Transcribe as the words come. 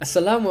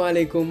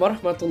Assalamualaikum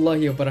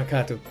warahmatullahi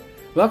wabarakatuh.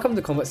 Welcome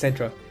to Convert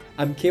Central.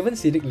 I'm Kevin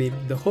Siddiq Lim,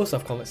 the host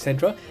of Convert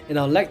Central, and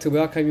I'd like to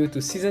welcome you to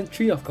Season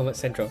 3 of Convert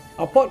Central.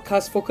 Our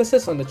podcast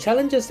focuses on the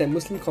challenges that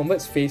Muslim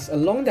converts face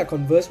along their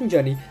conversion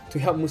journey to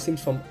help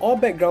Muslims from all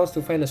backgrounds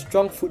to find a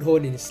strong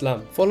foothold in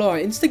Islam. Follow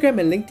our Instagram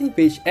and LinkedIn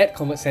page at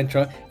Convert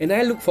Central, and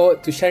I look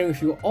forward to sharing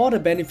with you all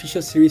the beneficial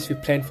series we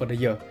planned for the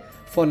year.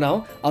 For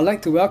now, I'd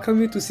like to welcome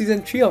you to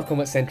Season 3 of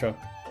Convert Central.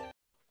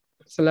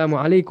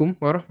 Assalamualaikum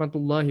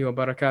warahmatullahi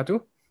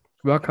wabarakatuh.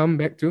 Welcome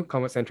back to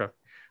Convert Central.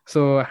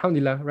 So,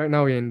 alhamdulillah, right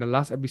now we're in the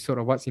last episode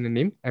of What's in the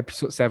Name,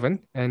 episode 7,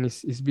 and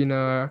it's been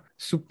a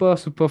super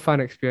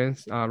fun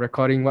experience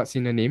recording What's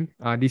in the Name,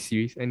 this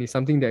series, and it's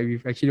something that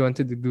we've actually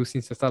wanted to do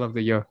since the start of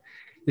the year.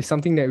 It's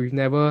something that we've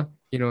never,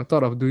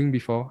 thought of doing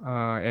before,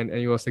 and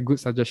it was a good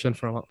suggestion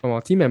from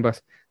our team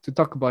members to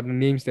talk about the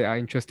names that are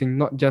interesting,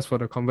 not just for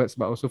the converts,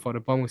 but also for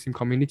the non-Muslim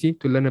community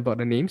to learn about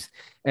the names,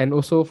 and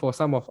also for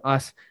some of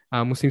us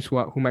Muslims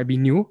who might be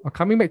new or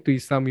coming back to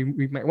Islam,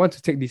 we might want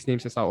to take these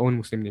names as our own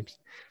Muslim names.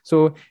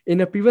 So in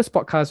the previous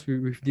podcast,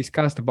 we've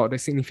discussed about the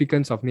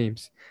significance of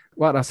names.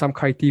 What are some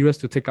criteria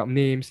to take up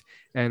names,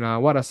 and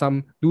what are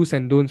some do's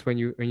and don'ts when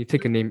you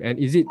take a name, and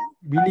is it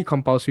really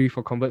compulsory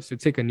for converts to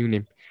take a new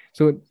name?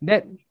 So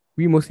that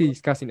we mostly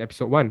discussed in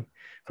episode 1.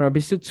 From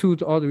episode 2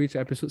 to all the way to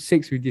episode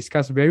 6, we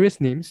discussed various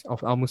names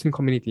of our Muslim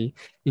community,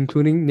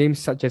 including names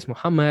such as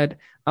Muhammad,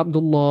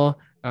 Abdullah,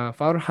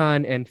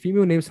 Farhan, and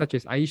female names such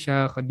as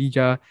Aisha,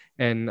 Khadija,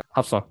 and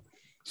Hafsa.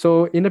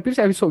 So in the previous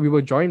episode, we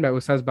were joined by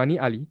Ustaz Bani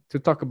Ali to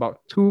talk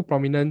about two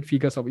prominent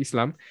figures of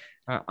Islam,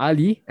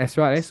 Ali as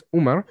well as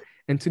Umar.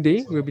 And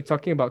today we'll be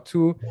talking about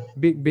two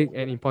big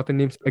and important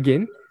names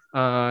again.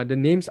 The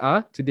names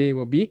today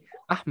will be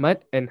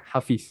Ahmad and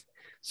Hafiz.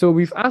 So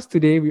with us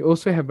today, we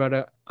also have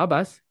Brother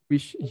Abbas,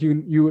 which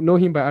you know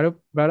him by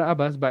Brother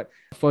Abbas, but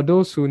for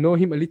those who know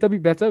him a little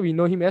bit better, we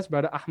know him as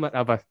Brother Ahmad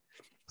Abbas.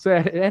 So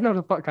at the end of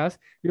the podcast,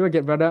 we will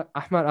get Brother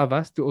Ahmad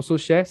Abbas to also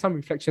share some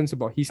reflections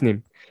about his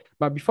name.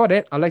 But before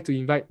that, I'd like to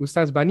invite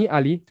Ustaz Bani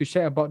Ali to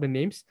share about the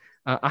names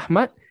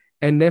Ahmad,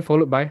 and then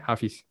followed by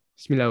Hafiz.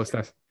 Bismillah,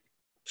 Ustaz.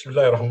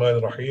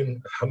 Bismillahirrahmanirrahim.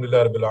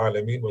 Alhamdulillah Rabbil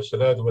Alameen.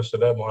 Wassalatu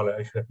wassalamu ala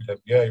ashrafil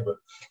anbiya'i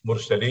wal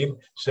mursaleen.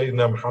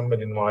 Sayyidina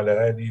Muhammadin wa ala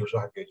alihi wa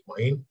sahbihi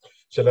ajma'in.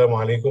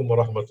 Assalamualaikum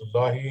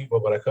warahmatullahi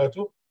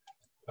wabarakatuh.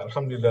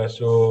 Alhamdulillah.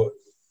 So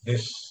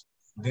this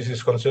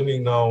is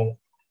concerning now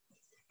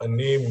a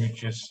name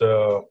which is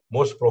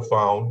most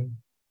profound,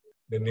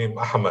 the name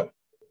Ahmad.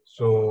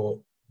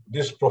 So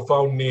this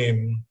profound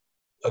name,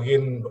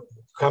 again,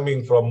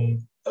 coming from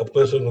a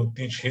person who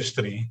teach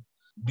history,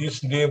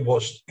 this name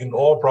was, in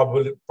all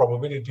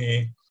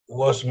probability,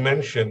 was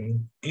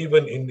mentioned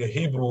even in the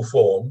Hebrew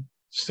form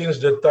since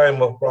the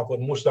time of Prophet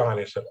Musa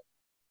alayhi salam.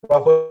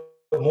 Prophet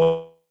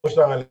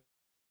Musa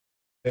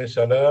alayhi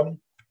salam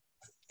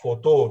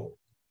foretold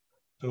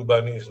through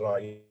Bani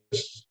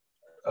Israel's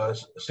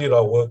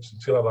Sirah works,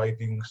 Sirah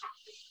writings,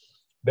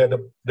 that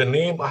the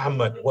name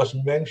Ahmad was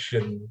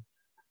mentioned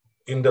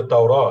in the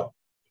Torah,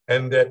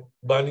 and that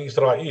Bani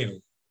Israel,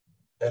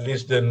 at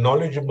least the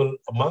knowledgeable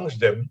amongst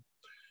them,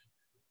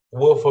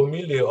 were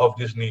familiar of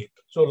this name.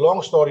 So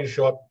long story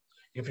short,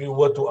 if you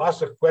were to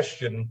ask a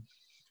question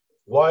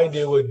why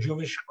they were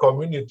Jewish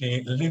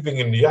community living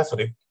in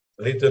Yathrib,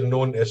 later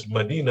known as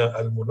Medina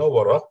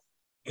al-Munawwara,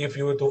 if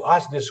you were to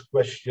ask this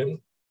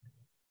question,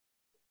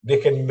 they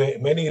can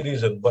make many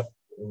reasons, but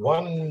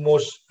one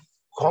most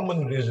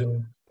common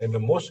reason and the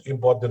most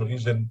important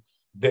reason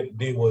that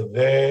they were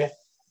there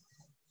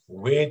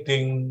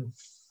waiting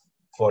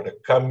for the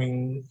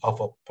coming of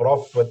a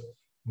prophet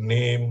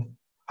named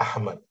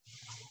Ahmad.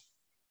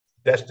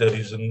 That's the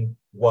reason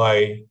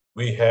why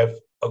we have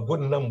a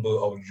good number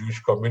of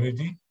Jewish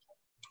community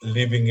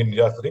living in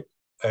Yathrib,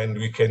 and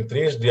we can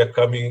trace their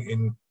coming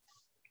in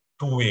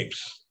two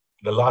ways.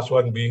 The last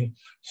one being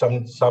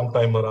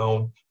sometime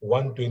around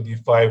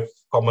 125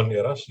 Common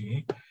Era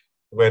CE,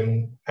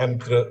 when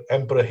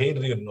Emperor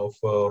Hadrian of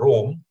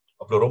Rome,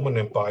 of the Roman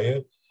Empire,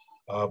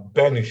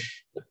 banished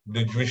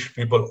the Jewish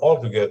people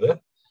altogether,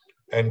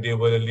 and they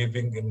were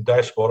living in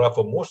diaspora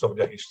for most of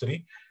their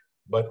history.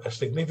 But a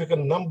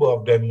significant number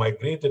of them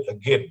migrated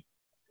again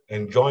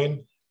and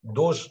joined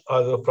those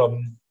other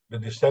from the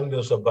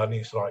descendants of Bani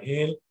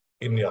Israel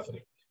in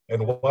Yathrib.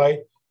 And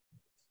why?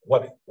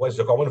 What is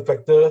the common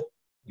factor?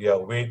 They are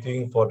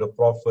waiting for the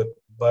prophet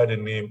by the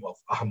name of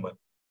Ahmad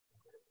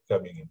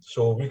coming in.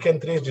 So we can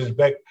trace this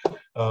back.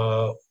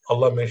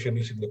 Allah mentioned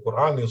this in the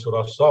Quran in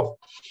Surah Saf,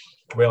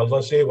 where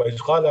Allah says, وَإِذْ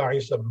قَالَ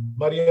عِيسَى بْنُ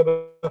مَرْيَمَ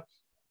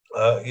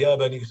يَا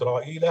بَنِي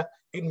إِسْرَائِيلَ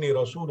إِنِّي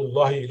رَسُولُ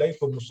اللَّهِ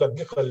إِلَيْكُمْ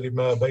مُصَدِّقًا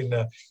لِمَا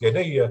بَيْنَ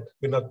يَدَيَّ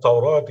مِنَ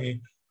التَّوْرَاةِ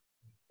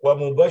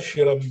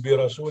وَمُبَشِّرًا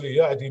بِرَسُولٍ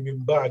يَأْتِي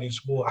مِنْ بَعْدِي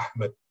اسْمُهُ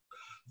أَحْمَدُ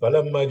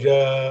فَلَمَّا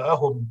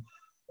جَاءَهُمْ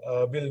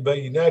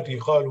بِالْبَيِّنَاتِ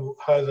قَالُوا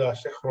هَذَا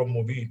سِحْرٌ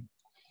مُبِينٌ.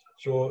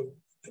 So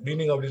the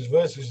meaning of this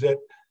verse is that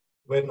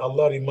when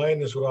Allah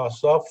reminded in Surah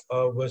Saf,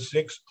 verse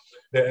 6,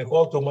 that I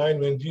call to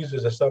mind when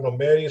Jesus, the son of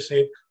Mary,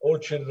 said, O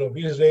children of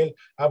Israel,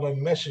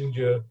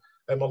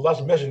 I'm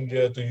Allah's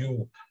messenger to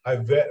you. I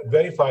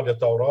verified the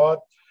Torah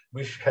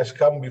which has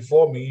come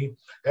before me,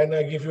 and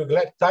I give you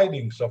glad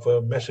tidings of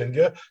a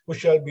messenger who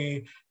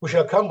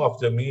shall come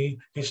after me,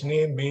 his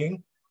name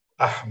being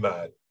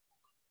Ahmad.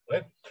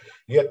 Right?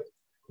 Yet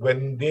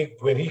when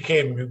he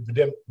came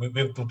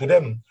to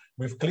them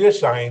with clear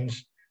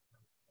signs,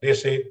 they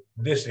say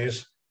this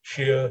is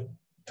sheer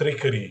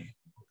trickery.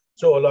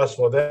 So alas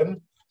for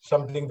them,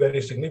 something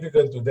very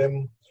significant to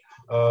them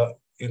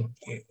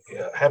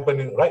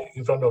happening right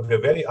in front of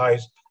their very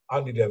eyes,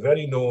 under their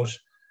very nose,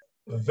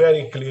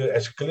 very clear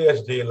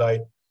as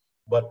daylight,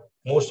 but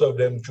most of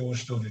them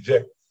choose to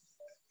reject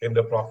in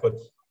the Prophet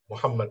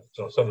Muhammad.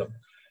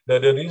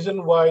 The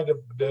reason why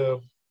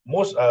the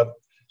most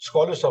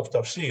scholars of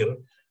tafsir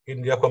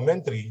in their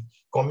commentary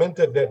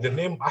commented that the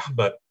name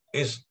Ahmad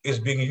is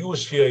being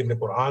used here in the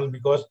Quran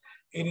because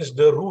it is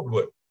the root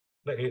word,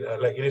 like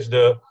it is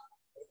the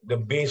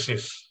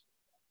basis.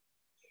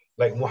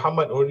 Like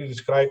Muhammad already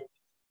described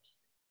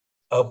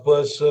a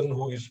person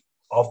who is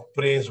of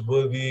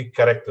praiseworthy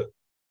character,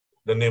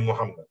 the name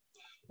Muhammad.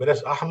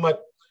 Whereas Ahmad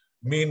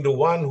means the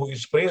one who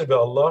is praised by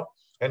Allah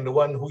and the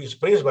one who is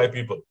praised by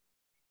people.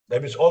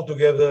 That means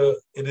altogether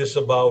it is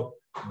about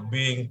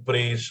being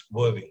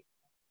praiseworthy.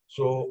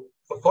 So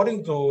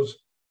according to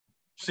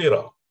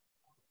Sirah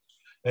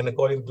and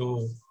according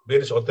to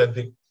various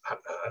authentic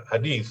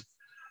hadith,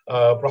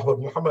 Prophet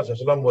Muhammad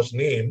was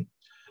named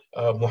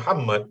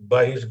Muhammad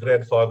by his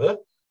grandfather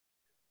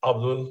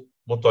Abdul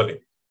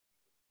Muttalib,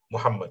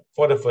 Muhammad,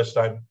 for the first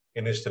time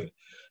in history.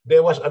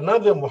 There was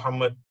another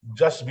Muhammad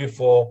just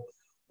before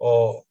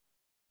or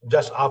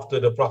just after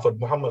the Prophet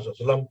Muhammad.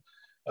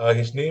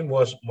 His name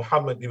was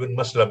Muhammad ibn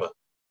Maslama,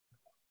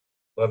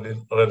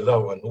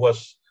 who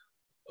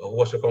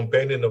was a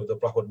companion of the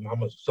Prophet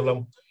Muhammad,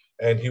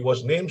 and he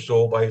was named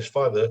so by his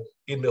father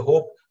in the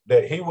hope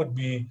that he would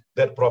be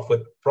that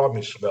prophet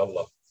promised by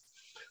Allah.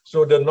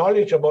 So the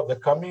knowledge about the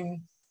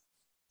coming,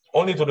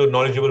 only to the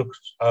knowledgeable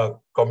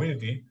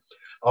community,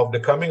 of the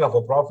coming of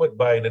a prophet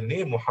by the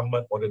name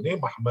Muhammad or the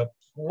name Ahmad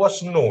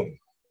was known,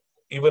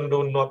 even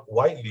though not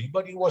widely,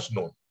 but it was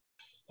known.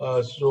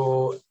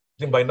 So I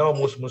think by now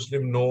most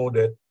Muslims know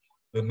that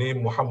the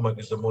name Muhammad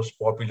is the most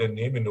popular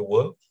name in the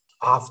world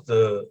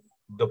after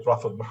the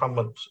Prophet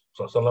Muhammad,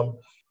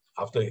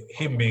 after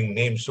him being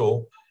named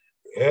so,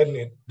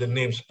 and the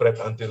name spread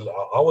until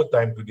our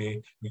time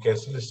today. We can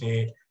still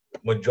say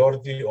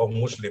majority of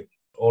Muslim,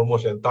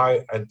 almost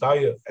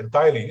entirely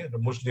the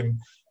Muslim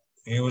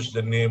use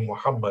the name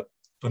Muhammad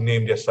to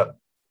name their son.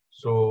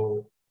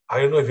 So I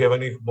don't know if you have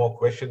any more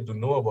questions to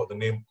know about the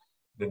name,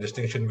 the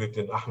distinction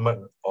between Ahmad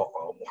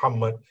or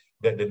Muhammad,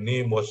 that the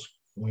name was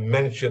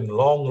mentioned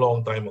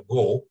long time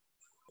ago,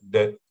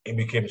 that it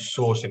became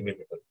so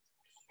significant.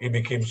 It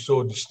became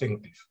so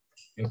distinctive.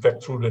 In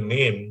fact, through the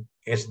name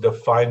is the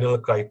final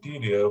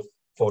criteria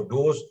for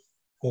those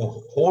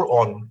who hold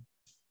on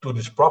to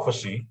this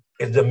prophecy,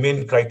 is the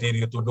main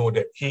criteria to know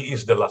that he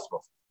is the last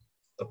prophet.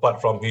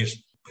 Apart from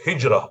his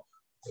hijrah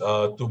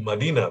to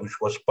Medina, which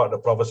was part of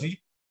the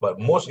prophecy, but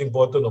most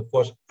important, of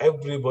course,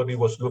 everybody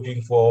was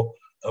looking for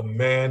a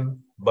man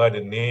by the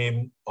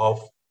name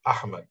of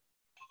Ahmad.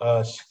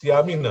 Siti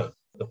Aminah,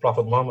 the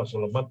Prophet Muhammad's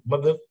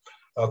mother,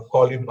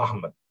 called him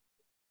Ahmad.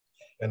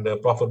 And the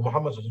Prophet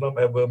Muhammad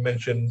ever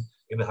mentioned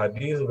in the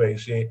hadith where he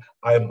say,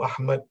 I am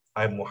Ahmad,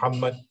 I am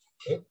Muhammad.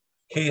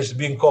 He is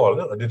being called,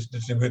 the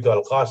distributor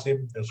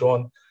Al-Qasim and so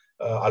on,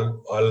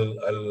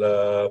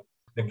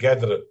 the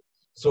gatherer.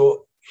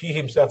 So he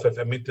himself has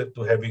admitted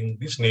to having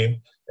this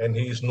name, and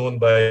he is known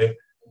by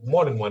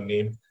more than one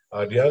name.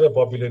 The other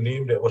popular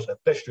name that was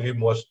attached to him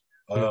was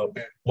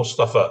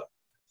Mustafa.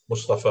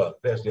 Mustafa,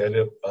 that's the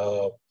other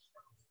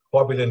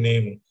popular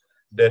name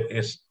that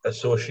is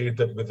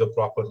associated with the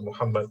Prophet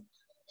Muhammad.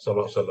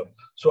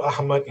 So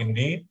Ahmad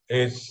indeed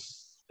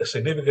is a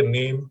significant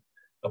name.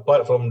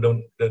 Apart from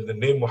the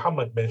name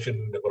Muhammad mentioned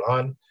in the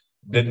Quran,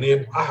 the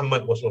name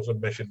Ahmad was also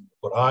mentioned in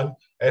the Quran,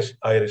 as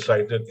I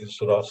recited in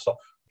Surah Saf.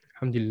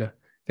 Alhamdulillah.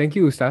 Thank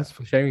you, Ustaz,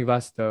 for sharing with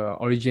us the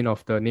origin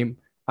of the name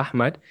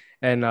Ahmad.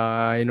 And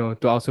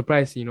to our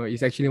surprise,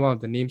 it's actually one of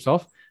the names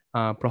of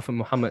Prophet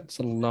Muhammad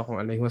sallallahu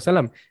alaihi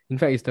wasallam. In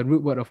fact, it's the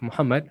root word of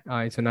Muhammad.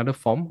 It's another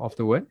form of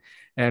the word,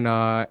 and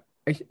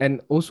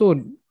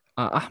also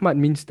Ahmad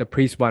means the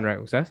praised one, right,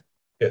 Ustaz?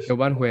 Yes. The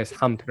one who has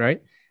hamd,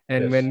 right?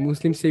 And Yes. when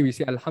Muslims say, we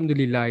say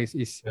Alhamdulillah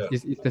is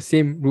the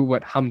same root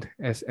word hamd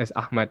as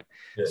Ahmad.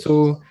 Yes.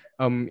 So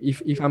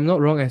if I'm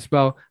not wrong as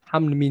well,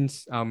 hamd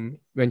means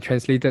when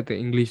translated to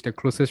English, the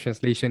closest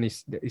translation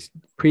is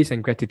praise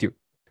and gratitude,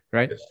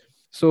 right? Yes.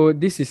 So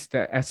this is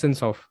the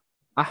essence of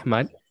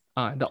Ahmad.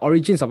 The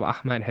origins of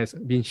Ahmad has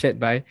been shared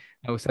by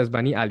Ustaz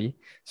Bani Ali.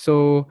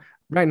 So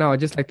right now, I'd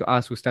just like to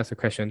ask Ustaz a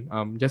question.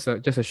 Just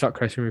a short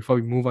question before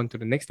we move on to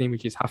the next name,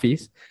 which is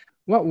Hafiz.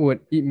 What would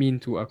it mean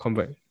to a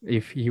convert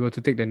if he were to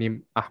take the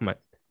name Ahmad,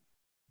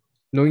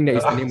 knowing that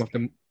it's the name of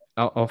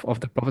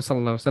the Prophet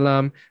sallallahu alaihi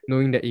wasallam,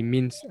 knowing that it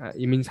means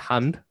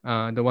hamd,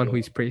 the one who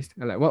is praised?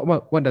 Like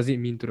what does it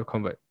mean to the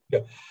convert?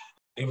 Yeah,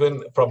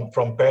 even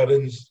from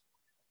parents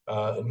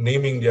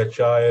naming their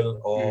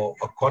child, or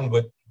a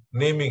convert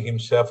naming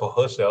himself or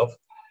herself,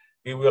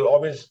 it will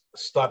always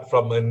start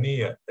from a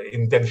near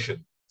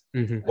intention,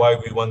 why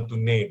we want to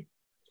name.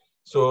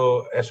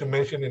 So as we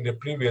mentioned in the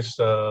previous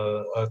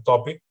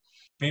topic,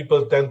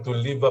 people tend to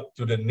live up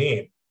to the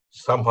name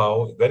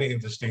somehow. Very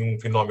interesting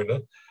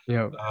phenomenon.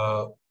 Yeah.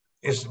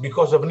 It's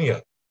because of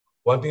niyyah.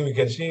 One thing we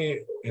can see,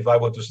 if I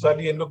were to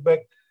study and look back,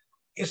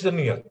 is the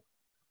niyyah.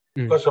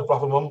 Because the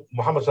Prophet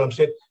Muhammad SAW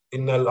said,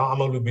 "Innal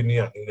a'malu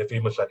binniyat," in the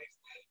famous hadith.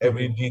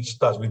 Every deed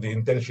starts with the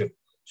intention.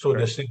 So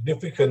the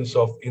significance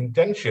of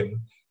intention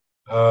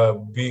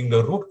being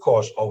the root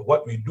cause of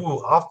what we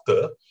do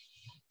after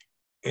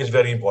is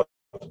very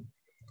important.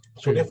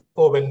 So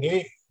therefore, when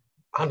they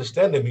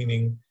understand the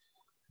meaning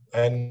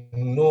and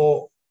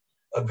know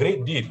a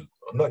great deal,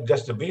 not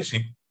just the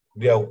basic,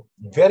 they are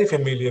very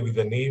familiar with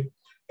the name,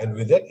 and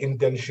with that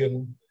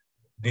intention,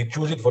 they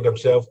choose it for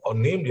themselves or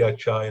name their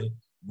child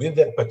with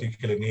that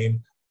particular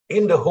name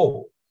in the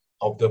hope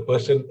of the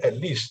person at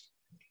least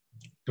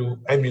to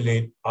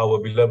emulate our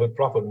beloved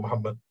Prophet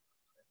Muhammad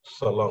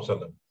Sallallahu Alaihi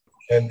Wasallam.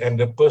 And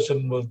the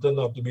person will turn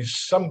out to be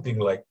something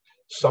like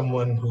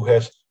someone who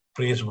has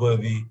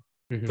praiseworthy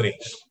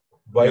traits,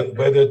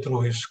 whether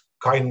through his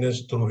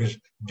kindness, through his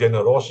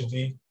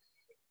generosity,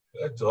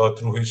 or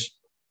through his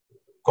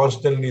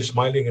constantly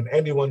smiling, and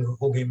anyone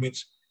whom he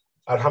meets,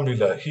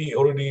 alhamdulillah, he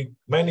already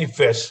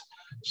manifests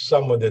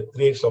some of the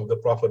traits of the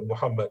Prophet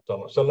Muhammad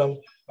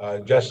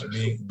just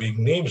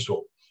being named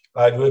so.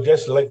 I would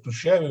just like to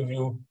share with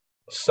you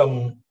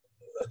some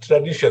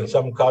tradition,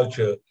 some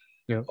culture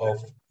of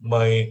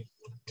my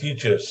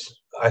teachers.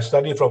 I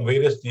studied from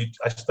various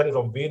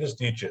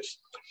teachers.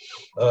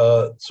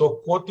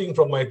 So quoting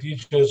from my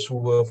teachers who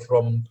were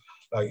from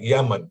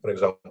Yemen, for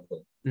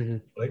example,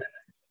 right?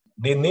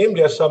 They named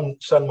their son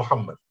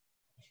Muhammad,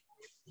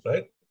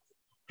 right?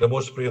 The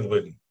most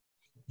praiseworthy.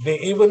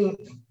 They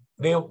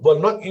will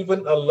not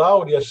even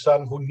allow their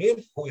son who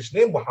is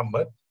named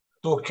Muhammad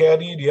to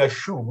carry their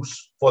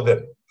shoes for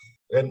them.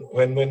 And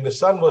when the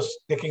son was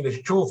taking the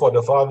shoe for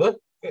the father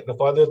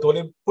told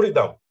him, "Put it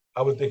down.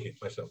 I will take it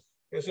myself."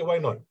 He said, "Why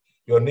not?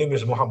 Your name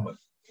is Muhammad."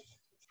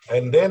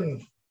 And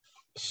then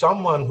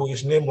someone who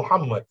is named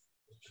Muhammad,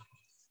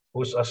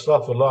 who's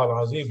Astaghfirullah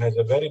al-Azim, has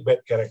a very bad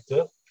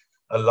character,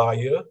 a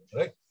liar,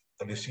 right?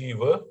 A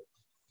deceiver,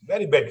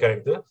 very bad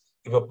character.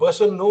 If a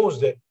person knows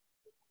that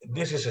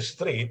this is a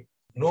straight,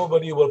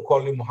 nobody will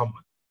call him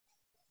Muhammad.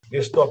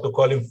 They start to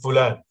call him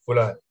Fulan.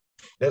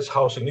 That's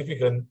how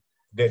significant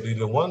that they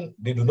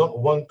do not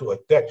want to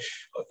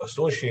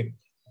associate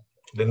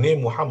the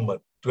name Muhammad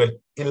to an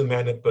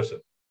ill-mannered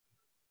person,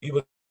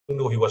 even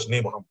though he was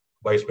named Muhammad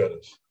by his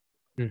parents.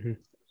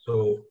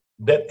 So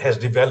that has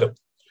developed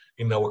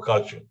in our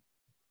culture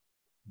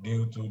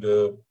due to the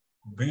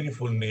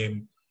beautiful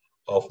name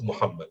of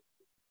Muhammad.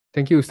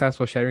 Thank you, Ustaz,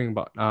 for sharing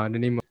about the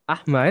name of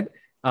Ahmad.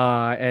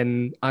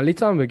 And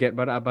later on, we'll get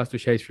Brother Abbas to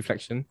share his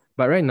reflection.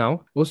 But right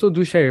now, also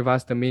do share with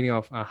us the meaning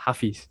of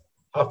Hafiz.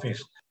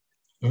 Hafiz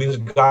means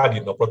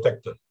guardian or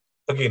protector.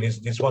 Again,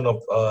 it's one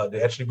of the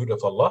attribute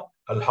of Allah,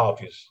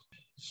 Al-Hafiz.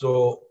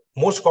 So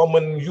most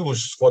common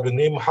use for the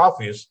name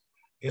Hafiz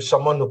is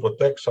someone who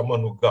protects,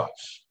 someone who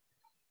guards.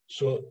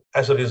 So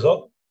as a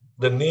result,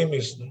 the name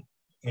is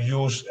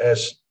used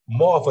as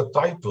more of a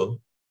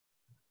title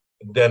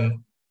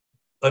than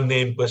a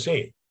name per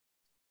se.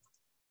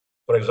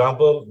 For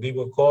example, they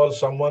will call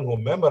someone who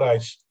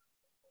memorized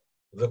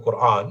the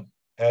Quran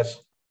as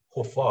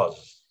Hufaz,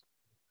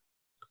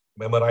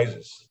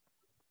 memorizes,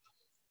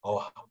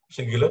 or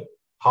singular,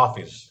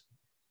 Hafiz,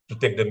 to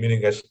take the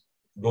meaning as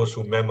those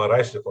who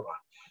memorize the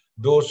Quran.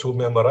 Those who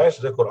memorize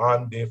the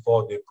Quran,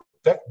 therefore, they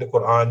protect the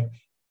Quran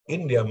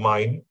in their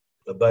mind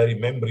by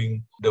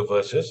remembering the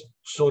verses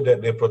so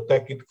that they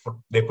protect it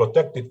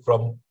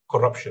from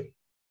corruption.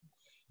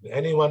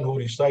 Anyone who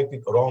recites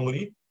it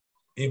wrongly,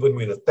 even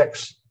with the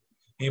text,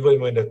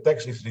 even when the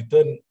text is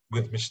written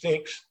with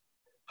mistakes,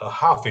 a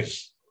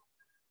Hafiz,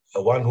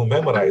 the one who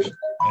memorized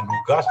and who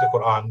guards the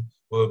Quran,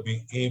 will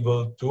be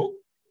able to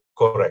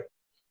correct.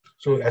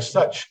 So as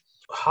such,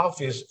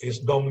 Hafiz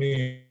is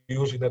normally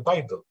used in a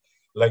title.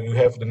 Like you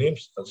have the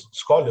names,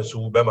 scholars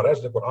who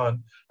memorize the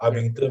Quran are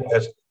being termed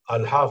as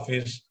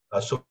Al-Hafiz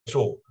so.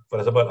 For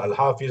example,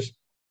 Al-Hafiz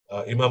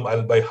Imam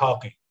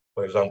Al-Bayhaqi,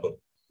 for example,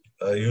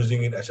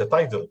 using it as a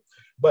title.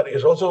 But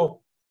it's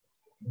also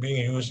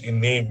being used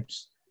in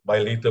names by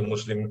later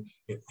Muslim.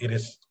 It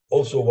is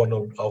also one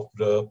of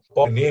the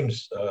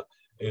names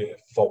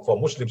for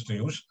Muslims to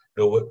use,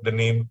 the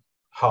name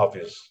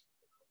Hafiz,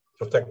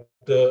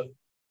 protector,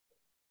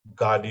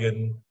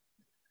 guardian,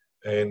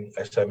 and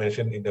as I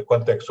mentioned, in the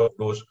context of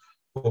those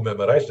who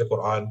memorize the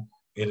Quran,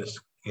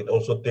 it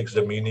also takes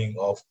the meaning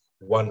of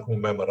one who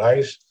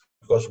memorized,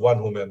 because one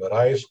who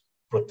memorized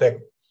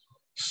protect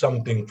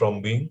something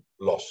from being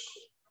lost.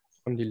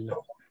 Alhamdulillah.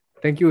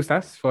 Thank you,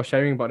 Ustaz, for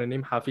sharing about the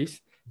name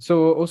Hafiz.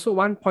 So also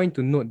one point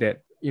to note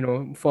that,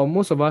 for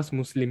most of us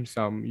Muslims,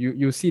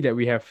 you see that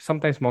we have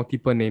sometimes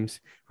multiple names.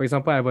 For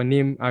example, I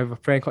have a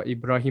friend called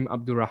Ibrahim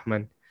Abdul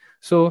Rahman.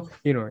 So,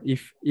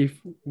 if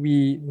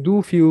we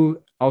do feel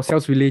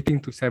ourselves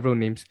relating to several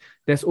names,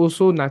 there's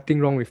also nothing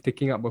wrong with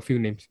taking up a few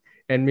names.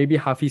 and maybe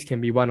Hafiz can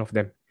be one of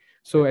them.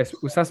 So as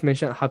Ustaz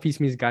mentioned, Hafiz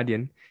means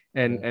guardian,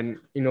 and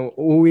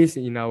always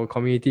in our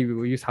community we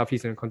will use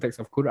Hafiz in the context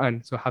of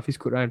Quran. So Hafiz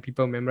Quran,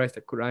 people memorize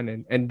the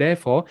Quran, and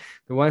therefore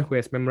the one who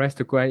has memorized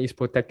the Quran is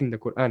protecting the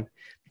Quran.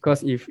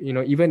 Because if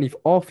even if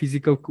all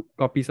physical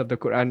copies of the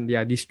Quran they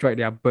are destroyed,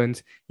 they are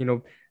burnt,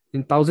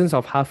 in thousands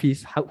of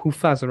Hafiz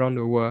Hufaz around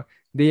the world,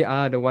 they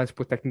are the ones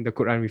protecting the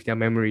Quran with their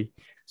memory.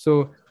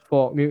 So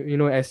for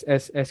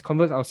as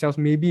converts ourselves,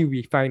 maybe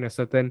we find a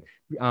certain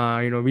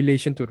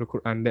relation to the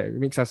Quran that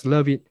makes us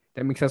love it,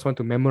 that makes us want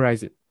to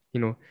memorize it,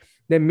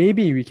 then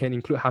maybe we can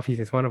include Hafiz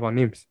as one of our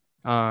names.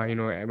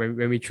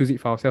 When we choose it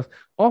for ourselves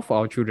or for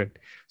our children.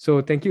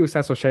 So thank you,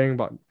 Ustaz, for sharing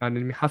about the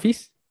name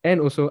Hafiz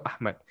and also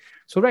Ahmad.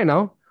 So right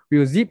now we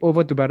will zip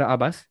over to Brother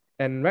Abbas,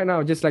 and right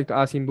now I'd just like to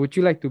ask him, would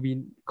you like to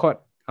be called?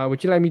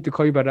 Would you like me to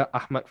call you Brother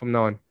Ahmad from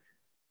now on?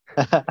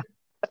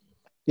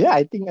 Yeah,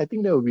 I think that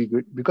would be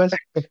good because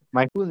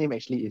my full name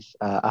actually is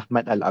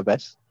Ahmad Al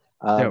Abbas.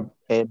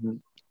 And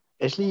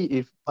actually,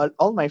 if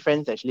all my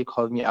friends actually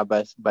call me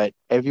Abbas, but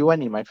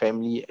everyone in my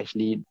family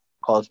actually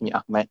calls me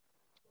Ahmad.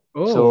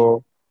 Oh.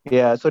 So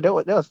yeah, so that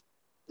was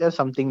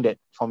something that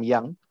from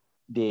young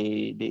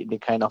they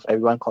kind of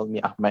everyone called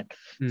me Ahmad.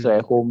 So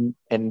at home,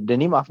 and the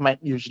name Ahmad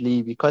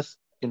usually because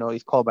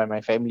it's called by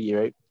my family,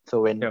 right?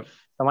 So when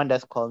someone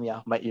does call me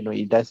Ahmad,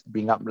 it does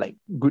bring up like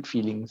good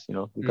feelings,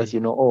 because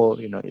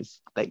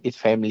it's like it's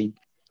family.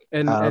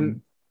 And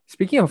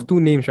speaking of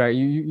two names, right?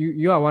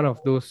 You are one of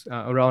those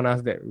around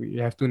us that we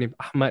have two names.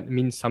 Ahmad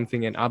means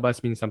something and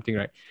Abbas means something,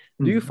 right?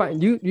 Do you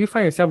find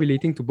yourself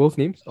relating to both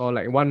names or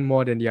like one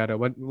more than the other?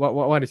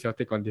 What is your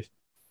take on this?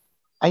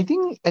 I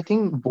think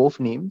both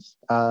names,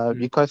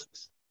 because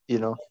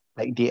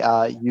like they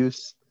are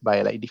used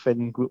by like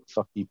different groups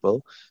of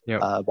people.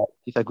 But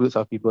these are groups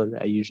of people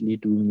that I usually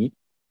do meet.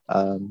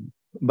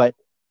 But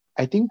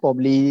I think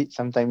probably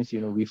sometimes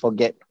we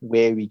forget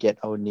where we get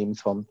our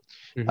names from.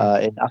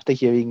 And after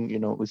hearing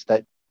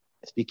Ustaz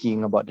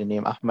speaking about the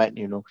name Ahmad,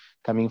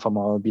 coming from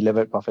our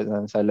beloved Prophet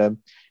Sallallahu Alaihi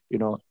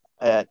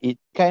Wasallam, it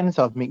kind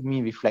of make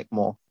me reflect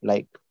more,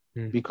 like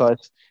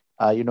because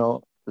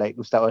like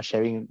Ustaz was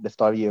sharing the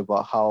story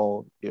about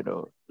how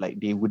like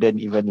they wouldn't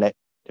even let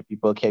the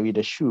people carry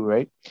the shoe,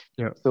 right?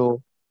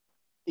 So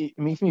it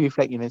makes me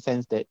reflect in a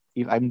sense that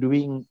if I'm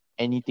doing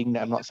anything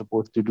that I'm not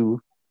supposed to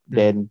do,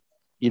 then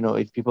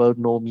if people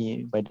know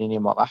me by the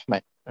name of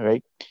Ahmad,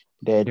 right,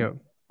 then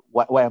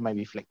what am I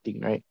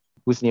reflecting, right?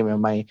 Whose name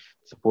am I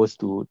supposed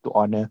to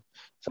honor?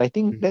 So I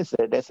think that's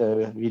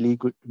a really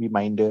good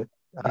reminder,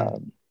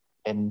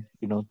 and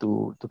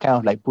to kind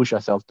of like push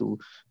yourself to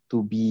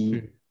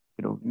be,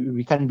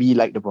 we can't be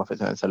like the Prophet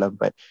Sallallahu Alaihi Wasallam,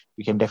 but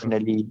we can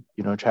definitely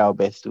try our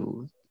best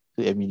to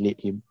emulate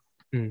him.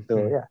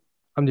 So yeah.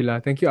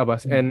 Alhamdulillah, thank you,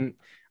 Abbas. And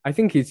I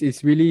think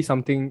it's really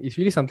something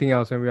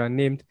else when we are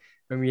named,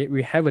 when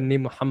we have a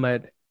name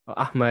Muhammad or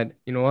Ahmad,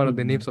 one of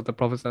the names of the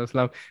Prophet Sallallahu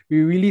Alaihi Wasallam.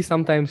 We really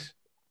sometimes,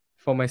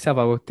 for myself,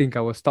 I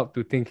will stop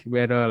to think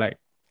whether like,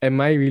 am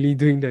I really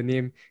doing the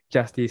name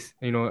justice?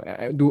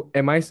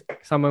 Am I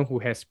someone who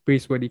has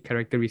praiseworthy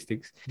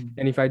characteristics?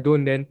 And if I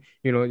don't, then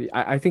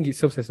I think it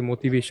serves as a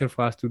motivation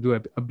for us to do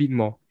a bit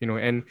more.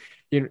 And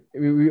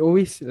we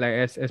always, like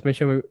as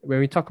mentioned, when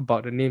we talk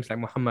about the names like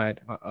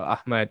Muhammad or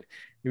Ahmad,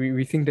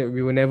 we think that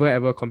we will never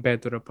ever compare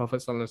to the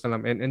Prophet Sallallahu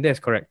Alaihi Wasallam, and that's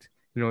correct.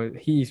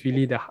 He is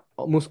really the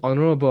most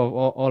honorable of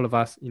all of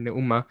us in the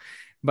Ummah.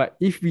 But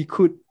if we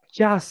could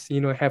just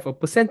have a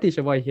percentage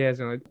of what he has,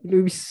 it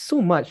will be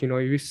so much, it will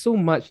be so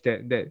much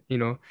that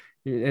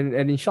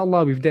and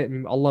inshallah with that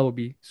Allah will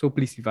be so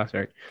pleased with us,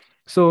 right?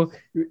 So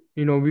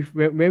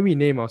when we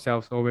name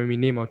ourselves or when we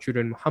name our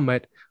children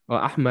Muhammad or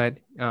Ahmad,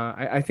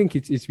 I think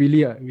it's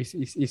really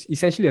it's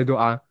essentially a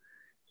dua.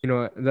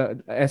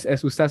 As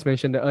Ustaz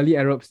mentioned, the early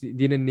Arabs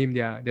didn't name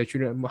their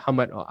children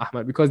Muhammad or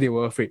Ahmad because they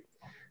were afraid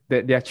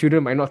that their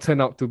children might not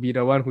turn out to be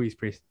the one who is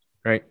praised,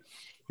 right?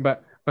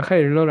 But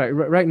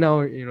right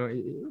now,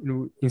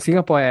 in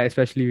Singapore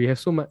especially, we have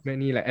so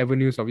many like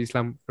avenues of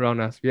Islam around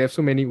us. We have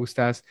so many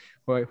ustaz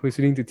who is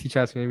willing to teach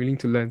us and willing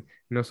to learn.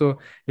 So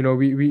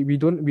we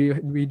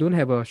don't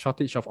have a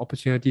shortage of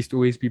opportunities to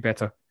always be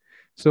better.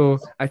 So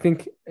I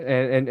think,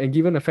 and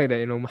given the fact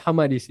that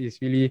Muhammad is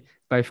really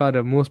by far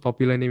the most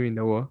popular name in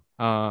the world,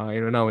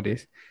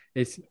 nowadays,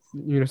 it's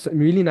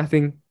really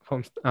nothing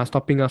from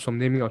stopping us from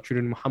naming our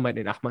children Muhammad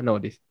and Ahmad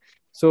nowadays.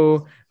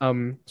 So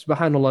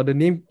subhanallah, the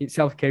name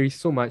itself carries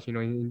so much,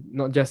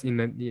 not just in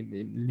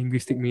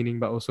linguistic meaning,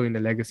 but also in the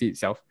legacy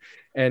itself.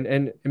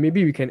 And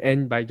maybe we can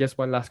end by just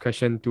one last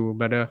question to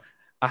Brother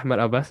Ahmad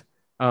Abbas.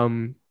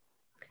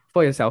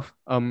 For yourself,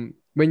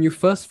 when you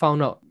first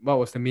found out what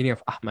was the meaning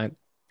of Ahmad,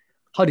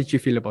 how did you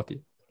feel about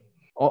it?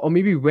 Or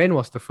maybe when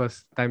was the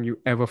first time you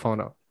ever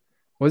found out?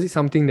 Was it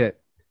something that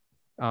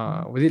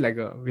was it like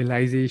a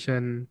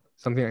realization,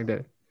 something like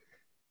that?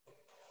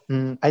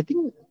 I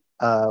think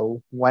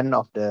one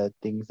of the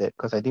things that,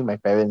 because I think my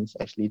parents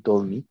actually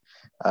told me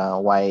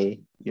why,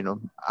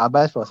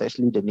 Abbas was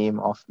actually the name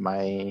of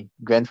my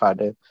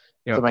grandfather.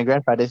 So my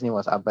grandfather's name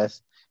was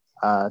Abbas.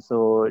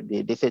 So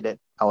they said that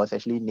I was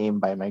actually named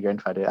by my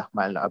grandfather,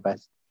 Ahmad Al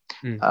Abbas.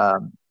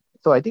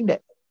 So I think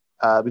that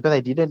because I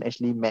didn't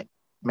actually met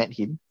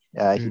him,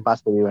 he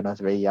passed away when I was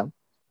very young,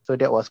 so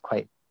that was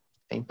quite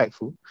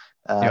impactful.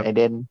 And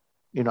then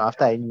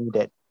after I knew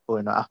that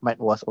Ahmad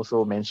was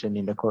also mentioned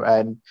in the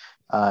Quran,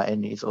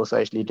 and it's also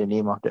actually the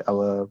name of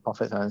our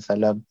Prophet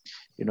ﷺ,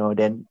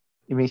 then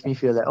it makes me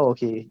feel like, oh,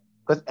 okay,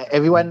 because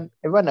everyone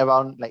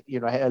around, like,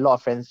 I had a lot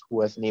of friends who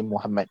was named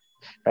Muhammad,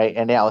 right?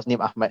 And then I was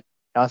named Ahmad.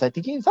 I was like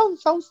thinking, it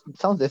sounds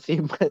the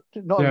same, but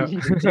not really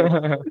the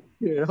same,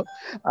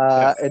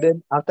 And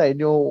then after I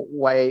know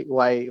why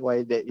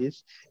that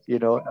is,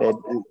 then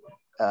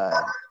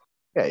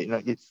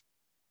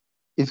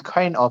it's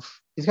kind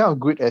of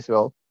good as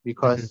well,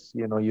 because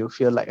you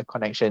feel like a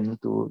connection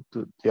to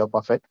your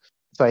prophet.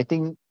 So I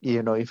think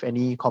if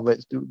any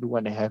converts do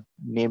want to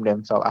name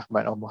themselves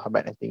Ahmad or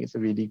Muhammad, I think it's a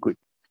really good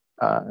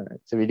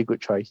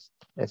choice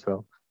as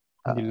well.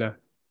 Alhamdulillah.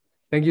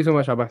 Thank you so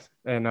much, Abbas.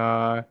 And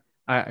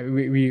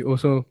we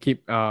also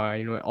keep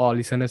all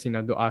listeners in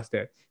our du'as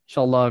that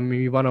inshallah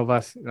maybe one of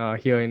us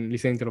here and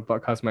listening to the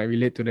podcast might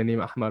relate to the name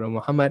Ahmad or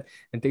Muhammad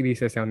and take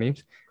these as our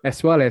names,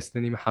 as well as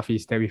the name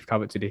Hafiz that we've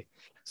covered today.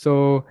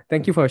 So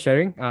thank you for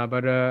sharing,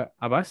 Brother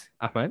Abbas,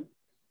 Ahmad.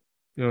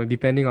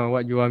 Depending on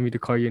what you want me to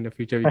call you in the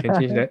future, we can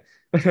change that.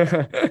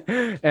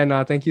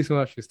 And thank you so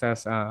much,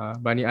 Ustaz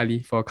Bani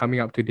Ali, for coming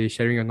up today,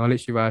 sharing your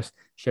knowledge with us,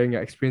 sharing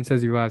your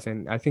experiences with us,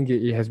 and I think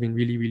it has been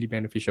really, really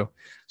beneficial.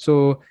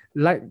 So,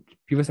 like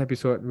previous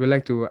episode, we'd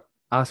like to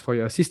ask for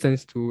your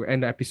assistance to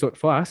end the episode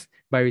for us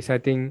by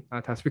reciting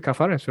Tasbih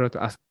Kafar and Surah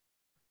to As.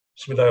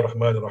 بسم الله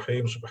الرحمن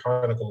الرحيم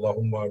سبحانك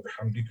اللهم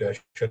وبحمدك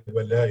أشهد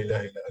أن لا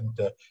إله إلا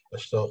أنت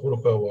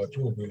أستغفرك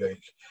وأتوب إليك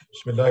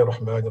بسم الله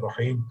الرحمن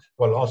الرحيم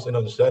والعصر إن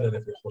الإنسان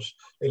لفي خسر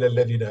إلا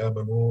الذين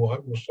آمنوا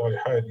وعملوا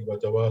الصالحات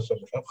وتواصوا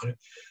بالحق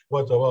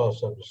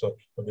وتواصوا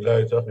بالصبر وبالله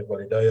التوفيق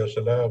والهداية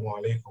السلام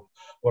عليكم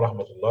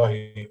ورحمة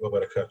الله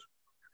وبركاته.